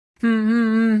Shut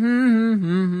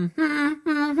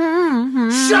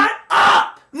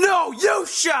up! No, you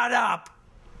shut up!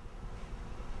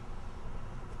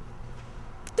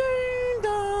 Ding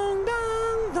dong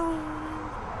dong dong.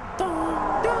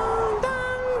 Dong dong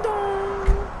dong dong.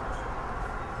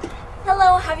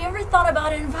 Hello, have you ever thought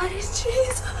about inviting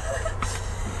cheese?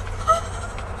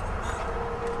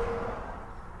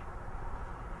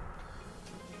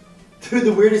 Dude,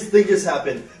 the weirdest thing just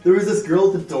happened. There was this girl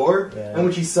at the door, and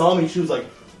when she saw me, she was like...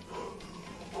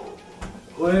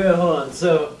 Wait, hold on.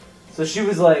 So she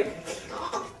was like...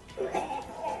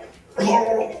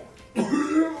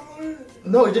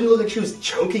 No, it didn't look like she was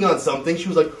choking on something. She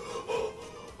was like...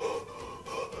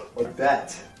 like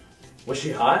that. Was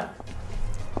she hot?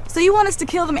 So you want us to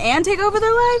kill them and take over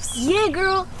their lives? Yeah,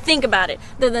 girl. Think about it.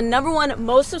 They're the #1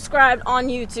 most subscribed on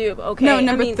YouTube, okay? No,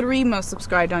 number 3 most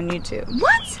subscribed on YouTube.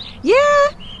 What? Yeah,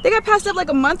 they got passed up like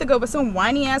a month ago by some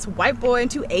whiny-ass white boy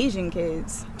and 2 Asian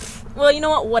kids. Well, you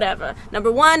know what? Whatever.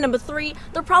 #1, #3,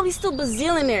 they're probably still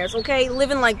bazillionaires, okay?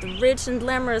 Living like the rich and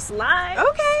glamorous life.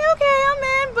 Okay, I'm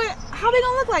in, but how they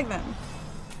gonna look like them?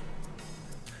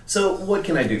 So, what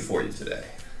can I do for you today?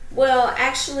 Well,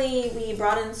 actually, we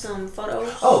brought in some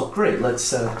photos. Oh, great.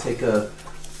 Let's take a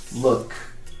look.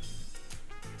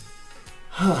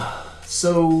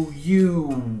 So,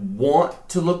 you want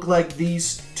to look like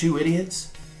these 2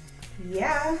 idiots?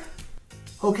 Yeah.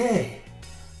 Okay.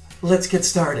 Let's get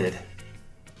started.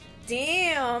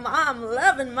 Damn, I'm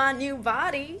loving my new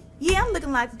body. Yeah, I'm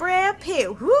looking like Brad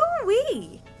Pitt.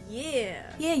 Woo-wee.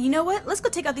 Yeah. Yeah, you know what? Let's go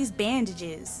take out these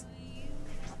bandages.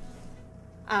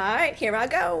 Alright, here I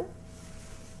go.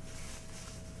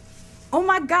 Oh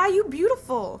my god, you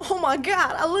beautiful. Oh my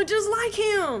god, I look just like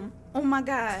him. Oh my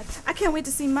god, I can't wait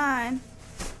to see mine.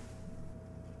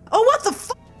 Oh, what the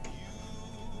f?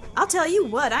 I'll tell you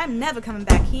what, I'm never coming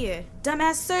back here.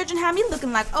 Dumbass surgeon had me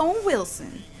looking like Owen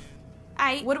Wilson.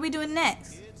 Alright, what are we doing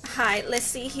next? Alright, let's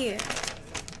see here.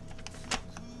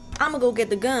 I'ma go get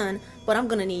the gun, but I'm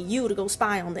gonna need you to go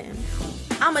spy on them.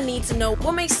 I'ma need to know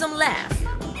what makes them laugh.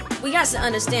 We got to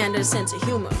understand their sense of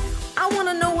humor. I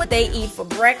wanna know what they eat for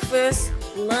breakfast,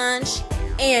 lunch,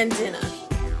 and dinner.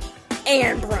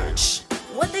 And brunch.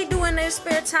 What they do in their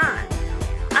spare time.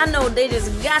 I know they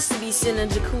just got to be sitting in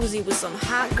a jacuzzi with some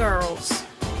hot girls.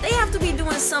 They have to be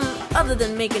doing something other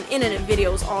than making internet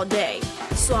videos all day.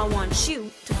 So I want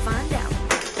you to find out.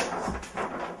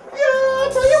 Yeah, I'll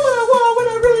tell you what I want when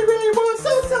I really, really want. So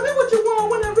tell me what you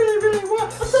want when I really, really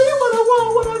want. I'll tell you what I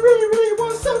want when I really, really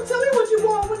want. So tell me what you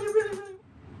want when you really, really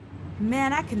want.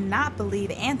 Man, I cannot believe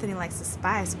Anthony likes the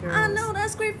Spice Girls. I know,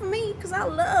 that's great for me, because I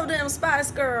love them Spice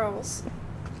Girls.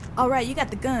 Alright, you got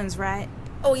the guns, right?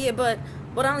 Oh yeah, but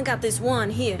I only got this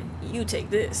one here. You take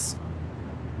this.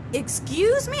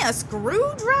 Excuse me, a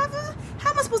screwdriver?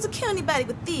 How am I supposed to kill anybody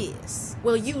with this?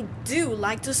 Well, you do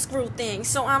like to screw things,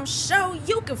 so I'm sure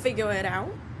you can figure it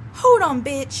out. Hold on,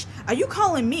 bitch. Are you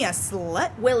calling me a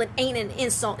slut? Well, it ain't an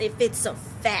insult if it's a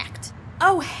fact.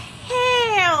 Oh,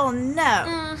 hell no.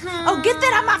 Oh, get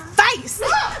that out my face. It's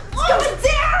going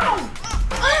down.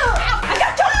 I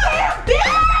got your hair,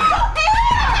 bitch.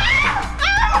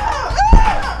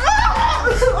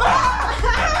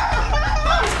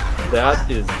 That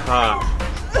is hot.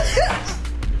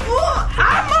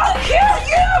 I'm gonna kill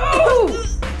you!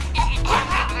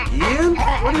 Ian?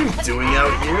 What are you doing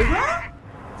out here?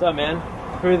 What's up, man?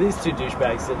 Who are these 2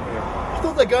 douchebags sitting here? I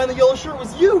thought that guy in the yellow shirt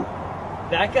was you.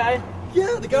 That guy?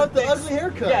 Yeah, the guy with the ugly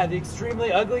haircut. Yeah, the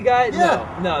extremely ugly guy?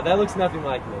 Yeah. No, that looks nothing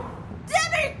like me.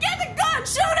 Debbie, get the gun!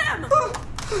 Shoot him!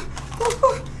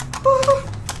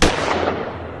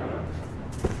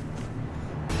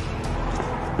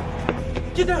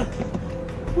 Get down!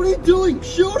 What are you doing?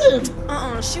 Shoot him!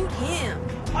 Shoot him.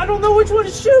 I don't know which one to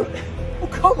shoot! Oh,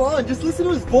 come on, just listen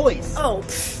to his voice. Oh,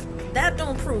 that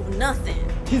don't prove nothing.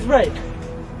 He's right.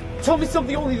 Tell me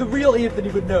something only the real Anthony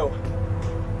would know.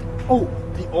 Oh,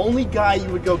 the only guy you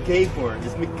would go gay for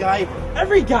is MacGyver.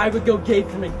 Every guy would go gay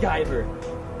for MacGyver.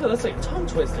 No, that's like a tongue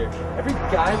twister. Every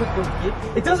guy would go gay.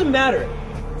 It doesn't matter.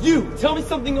 You, tell me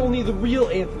something only the real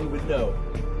Anthony would know.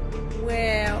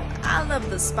 Well, I love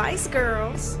the Spice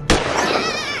Girls.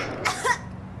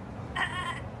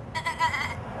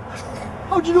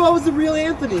 How'd you know I was the real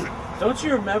Anthony? Don't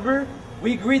you remember?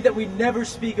 We agreed that we'd never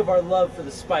speak of our love for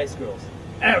the Spice Girls.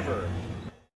 Ever.